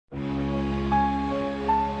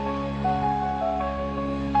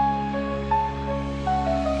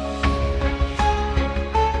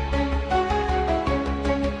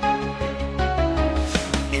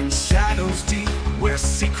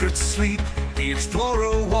secret sleep. The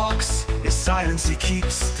explorer walks, his silence he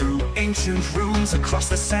keeps through ancient ruins across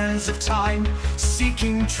the sands of time,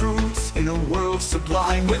 seeking truths in a world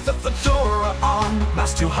sublime. With a fedora on,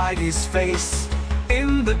 mask to hide his face,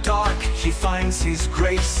 in the dark he finds his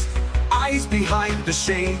grace. Eyes behind the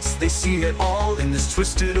shades, they see it all in this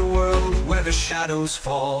twisted world where the shadows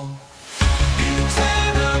fall. In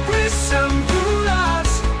tenebris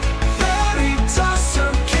ambulas, veritas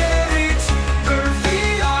obcerit,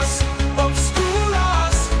 pervias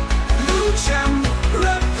obscuras, lucem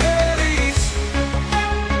reperit.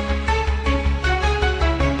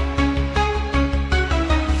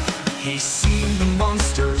 He's seen the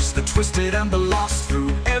monsters, the twisted and the lost.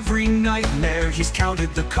 Through every nightmare he's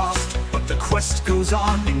counted the cost. But the quest goes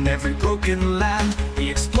on in every broken land. The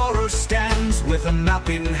explorer stands with a map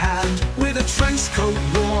in hand. With a trench coat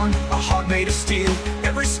worn, a heart made of steel,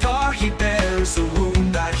 every scar he bears a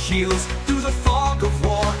wound that heals. Through the fog of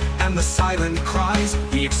war and the silent cries,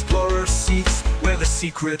 the explorer seeks where the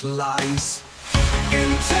secret lies. In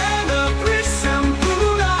tenebris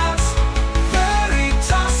ambulas,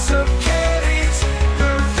 veritas obcerit,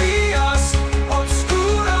 pervias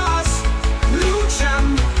obscuras, lucem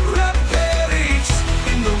reperit.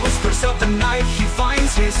 In the whispers of the night he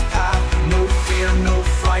finds his path. No fear, no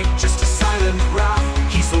fright, just a silent wrath.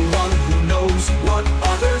 He's the one who knows what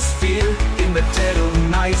others fear. In the dead of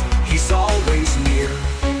night, he's always near.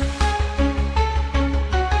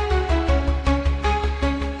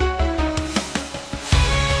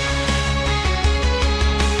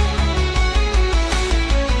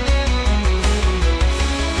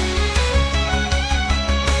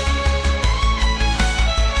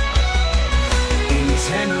 In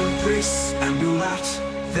tenebris ambulat,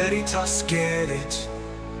 veritas gerit.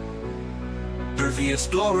 For the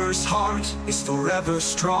explorer's heart is forever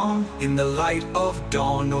strong. In the light of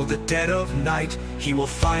dawn or the dead of night, he will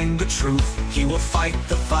find the truth, he will fight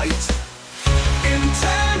the fight. In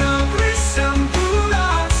tenebris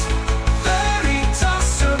ambulat,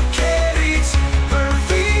 veritas obcerit,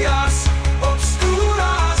 pervias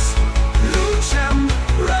obscuras, lucem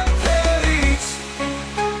reperit.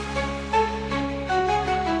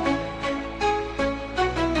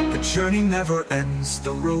 The journey never ends,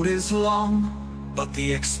 the road is long, but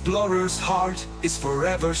the explorer's heart is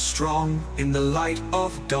forever strong. In the light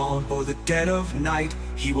of dawn or the dead of night,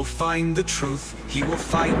 he will find the truth, he will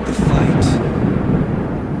fight the fight.